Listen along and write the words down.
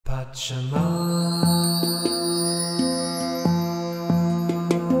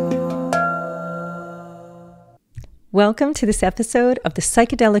Welcome to this episode of the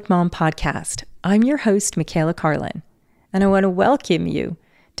Psychedelic Mom podcast. I'm your host, Michaela Carlin, and I want to welcome you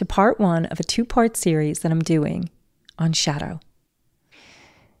to part one of a two-part series that I'm doing on shadow.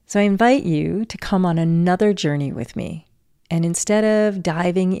 So I invite you to come on another journey with me. And instead of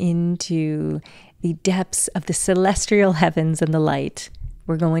diving into the depths of the celestial heavens and the light,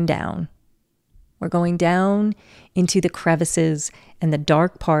 we're going down. We're going down into the crevices and the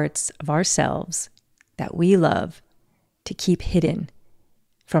dark parts of ourselves that we love to keep hidden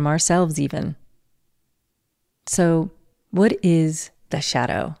from ourselves even. So, what is the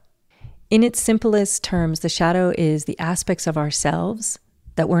shadow? In its simplest terms, the shadow is the aspects of ourselves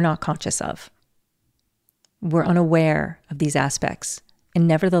that we're not conscious of. We're unaware of these aspects, and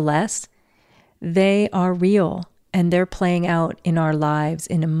nevertheless, they are real and they're playing out in our lives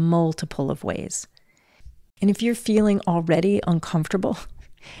in a multiple of ways. And if you're feeling already uncomfortable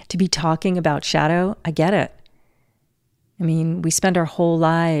to be talking about shadow, I get it. I mean, we spend our whole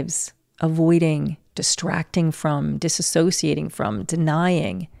lives avoiding, distracting from, disassociating from,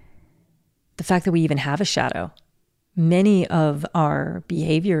 denying the fact that we even have a shadow. Many of our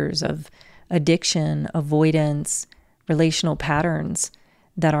behaviors of addiction, avoidance, relational patterns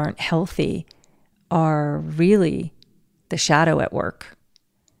that aren't healthy are really the shadow at work.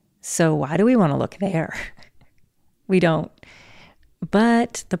 So why do we want to look there? We don't.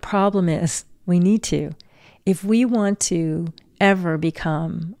 But the problem is we need to. If we want to ever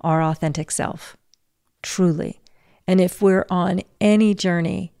become our authentic self, truly, and if we're on any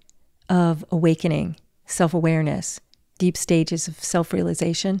journey of awakening, self-awareness, deep stages of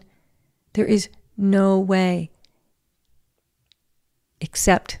self-realization, there is no way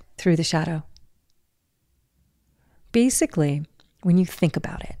except through the shadow. Basically, when you think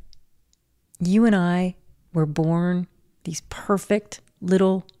about it, you and I were born these perfect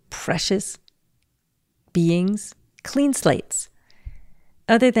little precious beings, clean slates,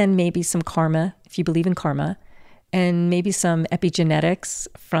 other than maybe some karma, if you believe in karma, and maybe some epigenetics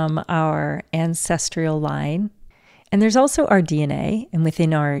from our ancestral line. And there's also our DNA, and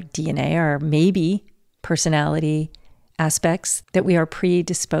within our DNA are maybe personality aspects that we are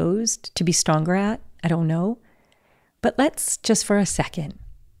predisposed to be stronger at. I don't know. But let's just for a second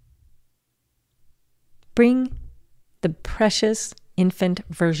bring the precious infant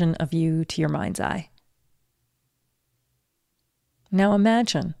version of you to your mind's eye. Now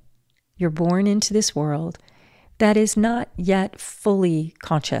imagine you're born into this world that is not yet fully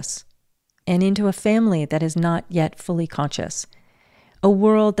conscious, and into a family that is not yet fully conscious, a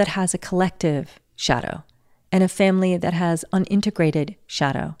world that has a collective shadow, and a family that has unintegrated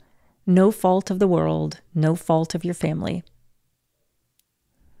shadow. No fault of the world, no fault of your family.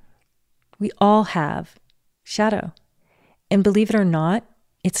 We all have shadow. And believe it or not,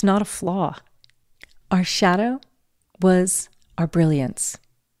 it's not a flaw. Our shadow was our brilliance.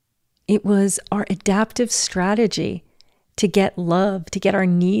 It was our adaptive strategy to get love, to get our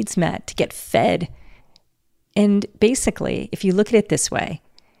needs met, to get fed. And basically, if you look at it this way,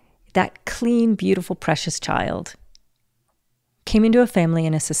 that clean, beautiful, precious child came into a family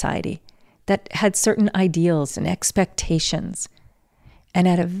and a society that had certain ideals and expectations. And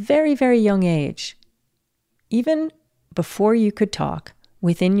at a very, very young age, even before you could talk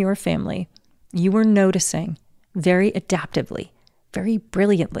within your family, you were noticing very adaptively, very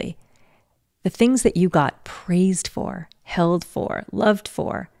brilliantly, the things that you got praised for, held for, loved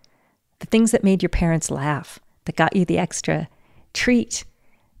for, the things that made your parents laugh, that got you the extra treat,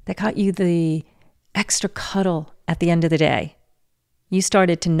 that got you the extra cuddle at the end of the day. You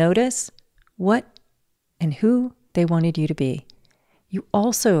started to notice what and who they wanted you to be. You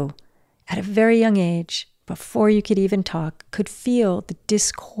also, at a very young age, before you could even talk, could feel the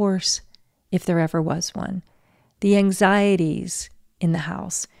discourse, if there ever was one, the anxieties in the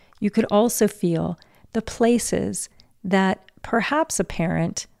house. You could also feel the places that perhaps a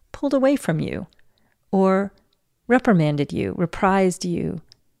parent pulled away from you or reprimanded you, reprised you,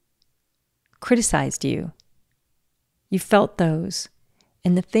 criticized you. You felt those.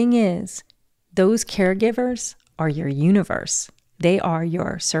 And the thing is, those caregivers are your universe. They are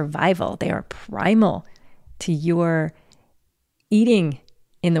your survival. They are primal to your eating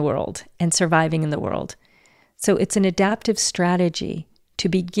in the world and surviving in the world. So it's an adaptive strategy to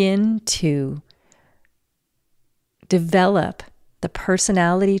begin to develop the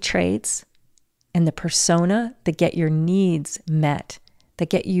personality traits and the persona that get your needs met,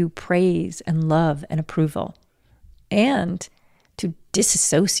 that get you praise and love and approval, and to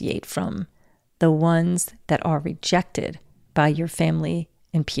disassociate from the ones that are rejected by your family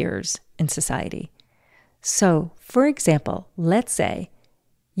and peers in society. So, for example, let's say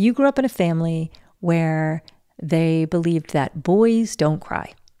you grew up in a family where they believed that boys don't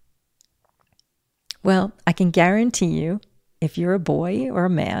cry. Well, I can guarantee you, if you're a boy or a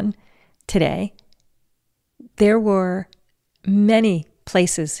man today, there were many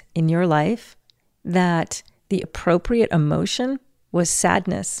places in your life that the appropriate emotion was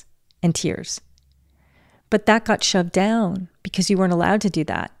sadness and tears. But that got shoved down because you weren't allowed to do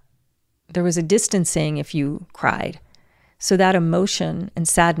that. There was a distancing if you cried. So that emotion and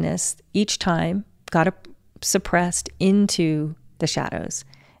sadness each time got suppressed into the shadows.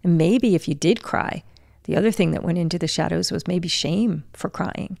 And maybe if you did cry, the other thing that went into the shadows was maybe shame for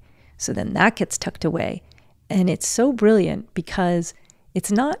crying. So then that gets tucked away. And it's so brilliant because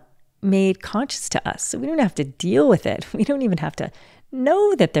it's not made conscious to us. So we don't have to deal with it. We don't even have to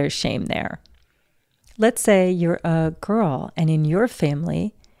know that there's shame there. Let's say you're a girl and in your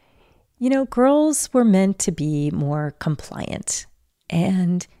family, girls were meant to be more compliant.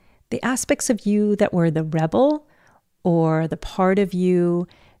 And the aspects of you that were the rebel or the part of you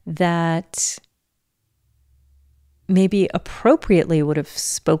that maybe appropriately would have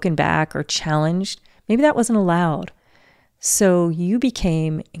spoken back or challenged, maybe that wasn't allowed. So you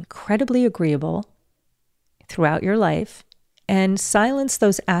became incredibly agreeable throughout your life and silenced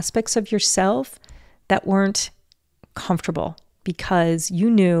those aspects of yourself that weren't comfortable because you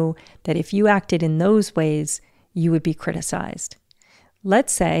knew that if you acted in those ways, you would be criticized.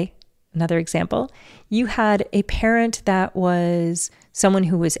 Let's say, another example, you had a parent that was someone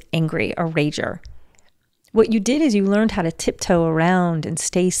who was angry, a rager. What you did is you learned how to tiptoe around and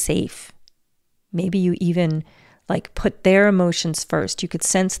stay safe. Maybe you even put their emotions first. You could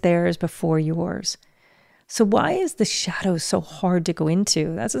sense theirs before yours. So why is the shadow so hard to go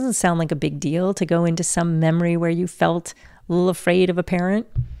into? That doesn't sound like a big deal to go into some memory where you felt a little afraid of a parent.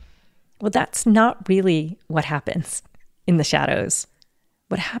 Well, that's not really what happens in the shadows.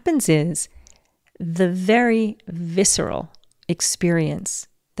 What happens is the very visceral experience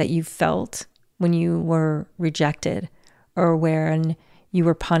that you felt when you were rejected or when you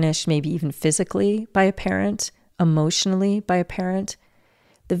were punished, maybe even physically by a parent, emotionally by a parent,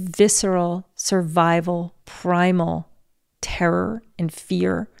 the visceral, survival, primal terror and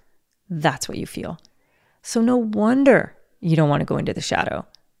fear, that's what you feel. So no wonder you don't want to go into the shadow.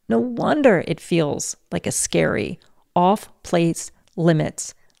 No wonder it feels like a scary, off-place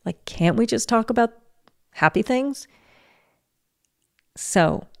limits. Can't we just talk about happy things?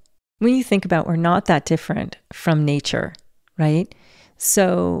 So when you think about, we're not that different from nature, right?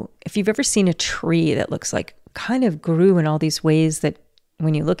 So if you've ever seen a tree that looks like kind of grew in all these ways that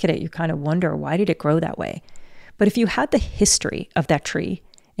when you look at it, you kind of wonder, why did it grow that way? But if you had the history of that tree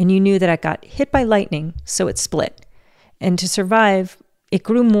and you knew that it got hit by lightning, so it split, and to survive, it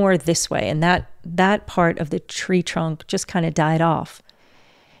grew more this way, and that part of the tree trunk just kind of died off.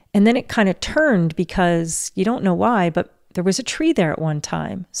 And then it kind of turned because you don't know why, but there was a tree there at one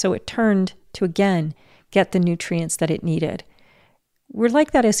time. So it turned to, again, get the nutrients that it needed. We're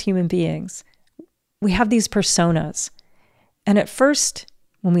like that as human beings. We have these personas. And at first,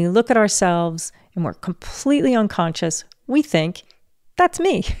 when we look at ourselves and we're completely unconscious, we think, that's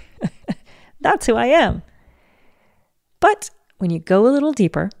me. That's who I am. But when you go a little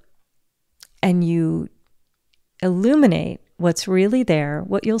deeper and you illuminate what's really there,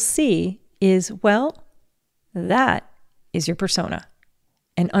 what you'll see is, well, that is your persona.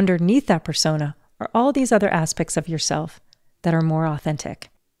 And underneath that persona are all these other aspects of yourself that are more authentic.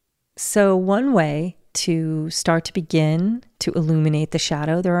 So one way to start to begin to illuminate the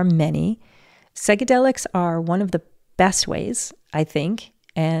shadow, there are many. Psychedelics are one of the best ways, I think,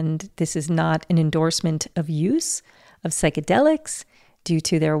 and this is not an endorsement of use of psychedelics due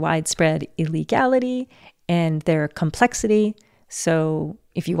to their widespread illegality and their complexity. So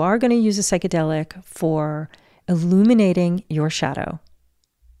if you are going to use a psychedelic for illuminating your shadow,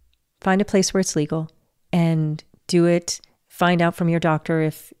 find a place where it's legal and do it. Find out from your doctor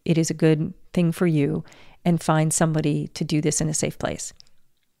if it is a good thing for you and find somebody to do this in a safe place.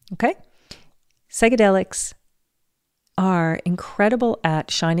 Okay? Psychedelics are incredible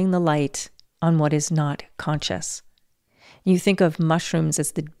at shining the light on what is not conscious. You think of mushrooms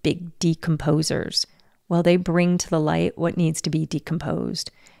as the big decomposers. Well, they bring to the light what needs to be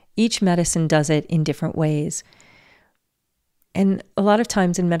decomposed. Each medicine does it in different ways. And a lot of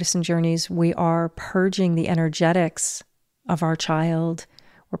times in medicine journeys, we are purging the energetics of our child.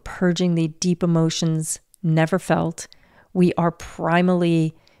 We're purging the deep emotions never felt. We are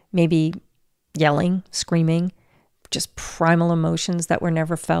primally maybe yelling, screaming, just primal emotions that were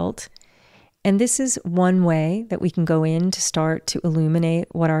never felt. And this is one way that we can go in to start to illuminate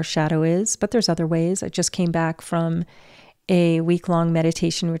what our shadow is, but there's other ways. I just came back from a week-long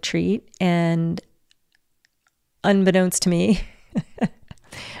meditation retreat, and unbeknownst to me,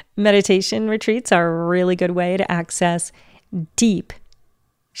 meditation retreats are a really good way to access deep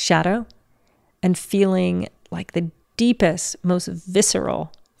shadow and feeling like the deepest, most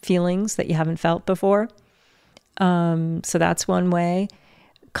visceral feelings that you haven't felt before. So that's one way.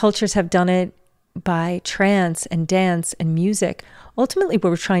 Cultures have done it by trance and dance and music. Ultimately, what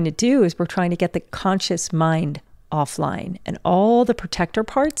we're trying to do is we're trying to get the conscious mind offline, and all the protector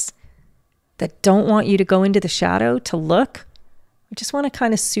parts that don't want you to go into the shadow to look. We just want to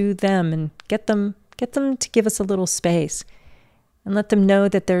kind of soothe them and get them to give us a little space and let them know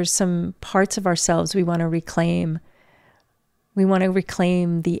that there's some parts of ourselves we want to reclaim. We want to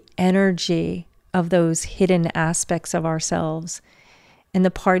reclaim the energy of those hidden aspects of ourselves and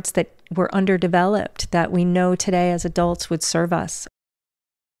the parts that were underdeveloped that we know today as adults would serve us.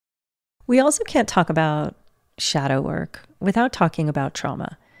 We also can't talk about shadow work without talking about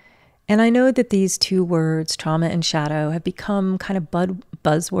trauma. And I know that these two words, trauma and shadow, have become kind of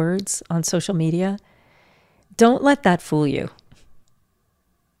buzzwords on social media. Don't let that fool you.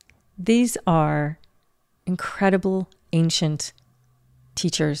 These are incredible ancient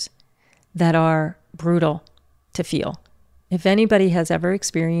teachers that are brutal to feel. If anybody has ever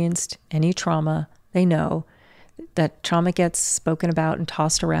experienced any trauma, they know that trauma gets spoken about and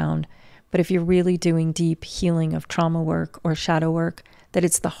tossed around. But if you're really doing deep healing of trauma work or shadow work, that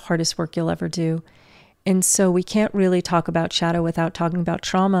it's the hardest work you'll ever do. And so we can't really talk about shadow without talking about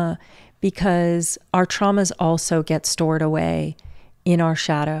trauma, because our traumas also get stored away in our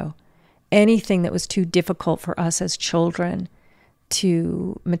shadow. Anything that was too difficult for us as children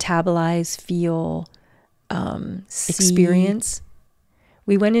to metabolize, feel, experience,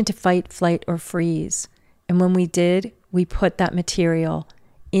 we went into fight, flight, or freeze. And when we did, we put that material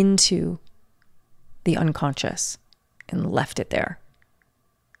into the unconscious and left it there.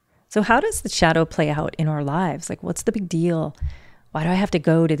 So how does the shadow play out in our lives? Like, what's the big deal? Why do I have to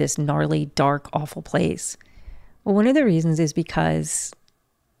go to this gnarly, dark, awful place? Well, one of the reasons is because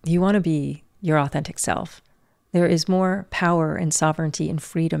you want to be your authentic self. There is more power and sovereignty and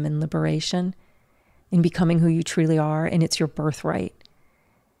freedom and liberation in becoming who you truly are, and it's your birthright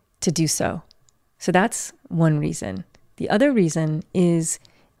to do so. So that's one reason. The other reason is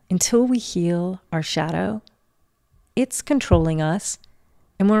until we heal our shadow, it's controlling us,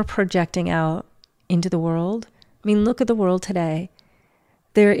 and we're projecting out into the world. I mean, look at the world today.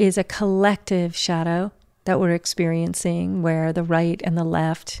 There is a collective shadow that we're experiencing where the right and the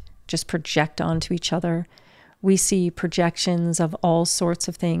left just project onto each other. We see projections of all sorts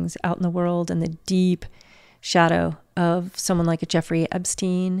of things out in the world, and the deep shadow of someone like a Jeffrey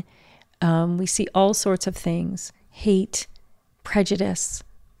Epstein. We see all sorts of things, hate, prejudice,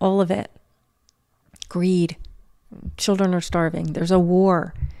 all of it, greed. Children are starving. There's a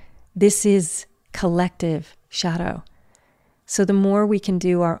war. This is collective shadow. So the more we can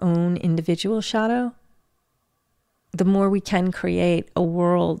do our own individual shadow, the more we can create a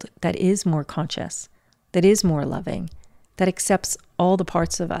world that is more conscious, that is more loving, that accepts all the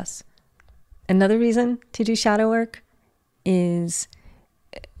parts of us. Another reason to do shadow work is,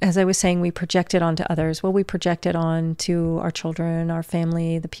 as I was saying, we project it onto others. Well, we project it onto our children, our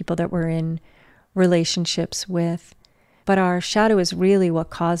family, the people that we're in relationships with. But our shadow is really what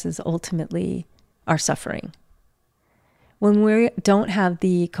causes ultimately our suffering. When we don't have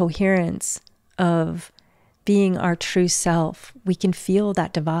the coherence of being our true self, we can feel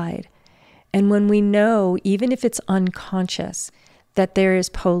that divide. And when we know, even if it's unconscious, that there is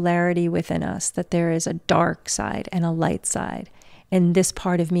polarity within us, that there is a dark side and a light side, and this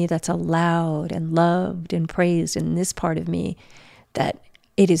part of me that's allowed and loved and praised, and this part of me that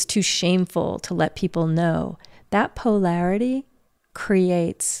it is too shameful to let people know, that polarity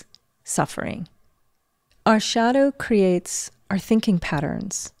creates suffering. Our shadow creates our thinking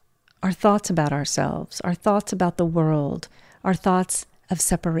patterns, our thoughts about ourselves, our thoughts about the world, our thoughts of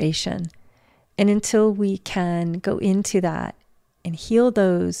separation. And until we can go into that and heal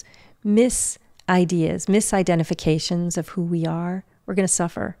those misideas, misidentifications of who we are, we're going to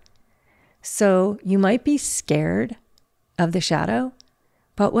suffer. So you might be scared of the shadow,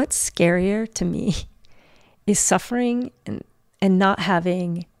 but what's scarier to me is suffering and not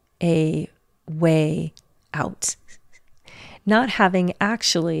having a way out, not having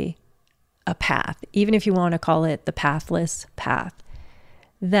actually a path, even if you want to call it the pathless path,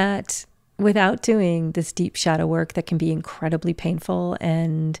 that without doing this deep shadow work that can be incredibly painful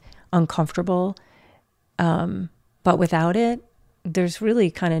and uncomfortable, but without it, there's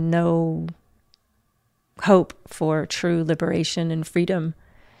really kind of no hope for true liberation and freedom.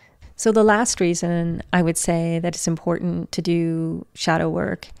 So the last reason I would say that it's important to do shadow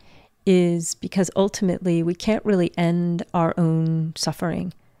work is because ultimately we can't really end our own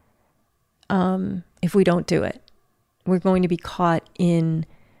suffering if we don't do it. We're going to be caught in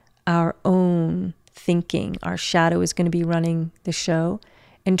our own thinking. Our shadow is going to be running the show.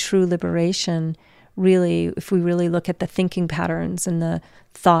 And true liberation, really, if we really look at the thinking patterns and the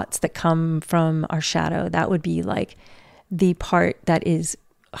thoughts that come from our shadow, that would be like the part that is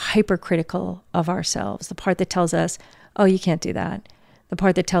hypercritical of ourselves, the part that tells us, oh, you can't do that. The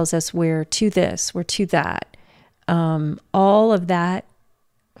part that tells us we're to this, we're to that. All of that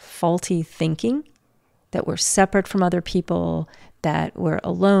faulty thinking, that we're separate from other people, that we're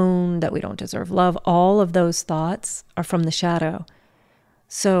alone, that we don't deserve love, all of those thoughts are from the shadow.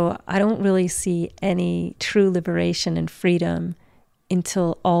 So I don't really see any true liberation and freedom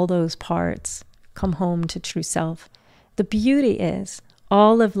until all those parts come home to true self. The beauty is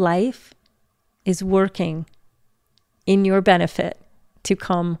all of life is working in your benefit to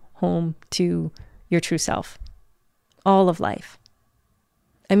come home to your true self. All of life.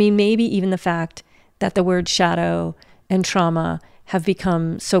 I mean, maybe even the fact that the word shadow and trauma have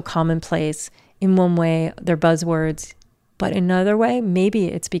become so commonplace. In one way, they're buzzwords, but in another way, maybe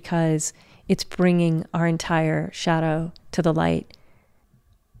it's because it's bringing our entire shadow to the light.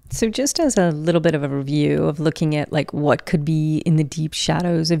 So just as a little bit of a review of looking at like what could be in the deep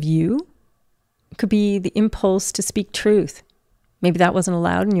shadows of you, it could be the impulse to speak truth. Maybe that wasn't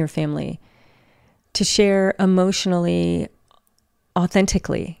allowed in your family. To share emotionally,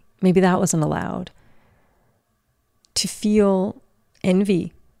 authentically. Maybe that wasn't allowed. To feel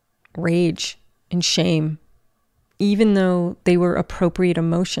envy, rage, and shame, even though they were appropriate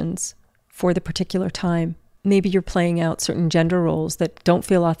emotions for the particular time. Maybe you're playing out certain gender roles that don't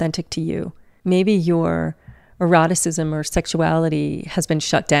feel authentic to you. Maybe your eroticism or sexuality has been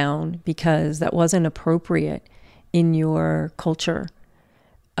shut down because that wasn't appropriate in your culture.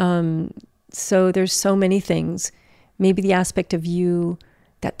 So there's so many things. Maybe the aspect of you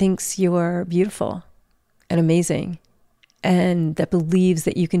that thinks you're beautiful and amazing and that believes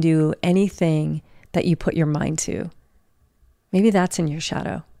that you can do anything that you put your mind to. Maybe that's in your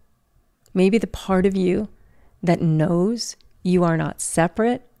shadow. Maybe the part of you that knows you are not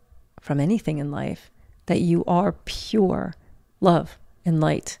separate from anything in life, that you are pure love and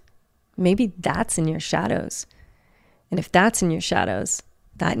light. Maybe that's in your shadows. And if that's in your shadows,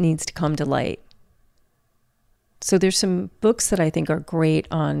 that needs to come to light. So there's some books that I think are great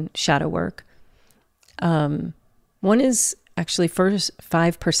on shadow work. One is actually First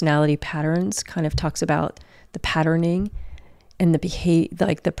 5 Personality Patterns, kind of talks about the patterning and the behavior,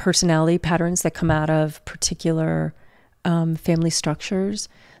 like the personality patterns that come out of particular family structures.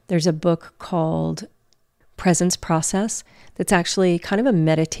 There's a book called Presence Process that's actually kind of a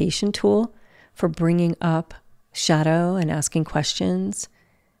meditation tool for bringing up shadow and asking questions.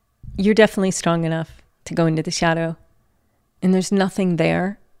 You're definitely strong enough to go into the shadow, and there's nothing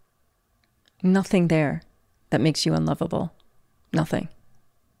there that makes you unlovable. Nothing.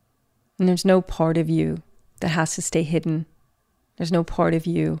 And there's no part of you that has to stay hidden. There's no part of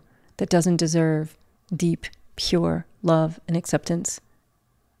you that doesn't deserve deep, pure love and acceptance.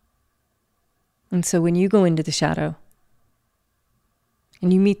 And so when you go into the shadow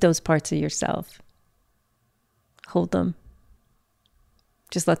and you meet those parts of yourself, hold them.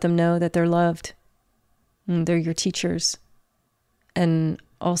 Just let them know that they're loved. And they're your teachers. And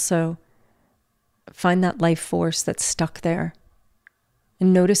also find that life force that's stuck there.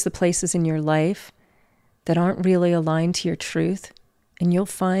 And notice the places in your life that aren't really aligned to your truth, and you'll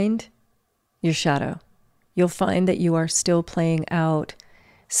find your shadow. You'll find that you are still playing out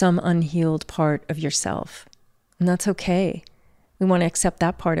some unhealed part of yourself. And that's okay. We want to accept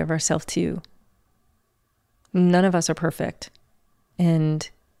that part of ourselves too. None of us are perfect, and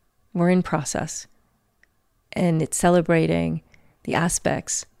we're in process. And it's celebrating the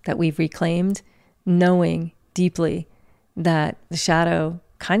aspects that we've reclaimed, knowing deeply that the shadow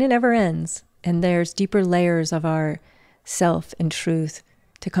kind of never ends. And there's deeper layers of our self and truth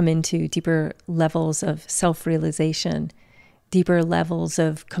to come into, deeper levels of self-realization, deeper levels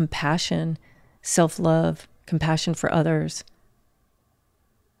of compassion, self-love, compassion for others.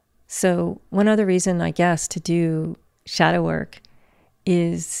 So one other reason, I guess, to do shadow work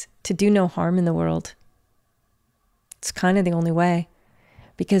is to do no harm in the world. It's kind of the only way.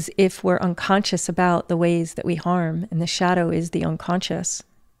 Because if we're unconscious about the ways that we harm, and the shadow is the unconscious,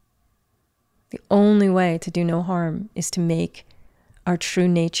 the only way to do no harm is to make our true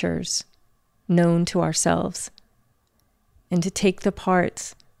natures known to ourselves and to take the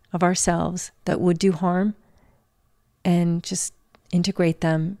parts of ourselves that would do harm and just integrate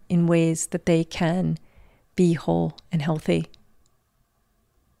them in ways that they can be whole and healthy.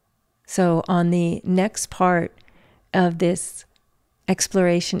 So on the next part of this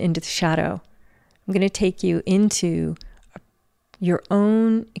exploration into the shadow, I'm going to take you into your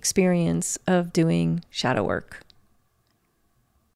own experience of doing shadow work.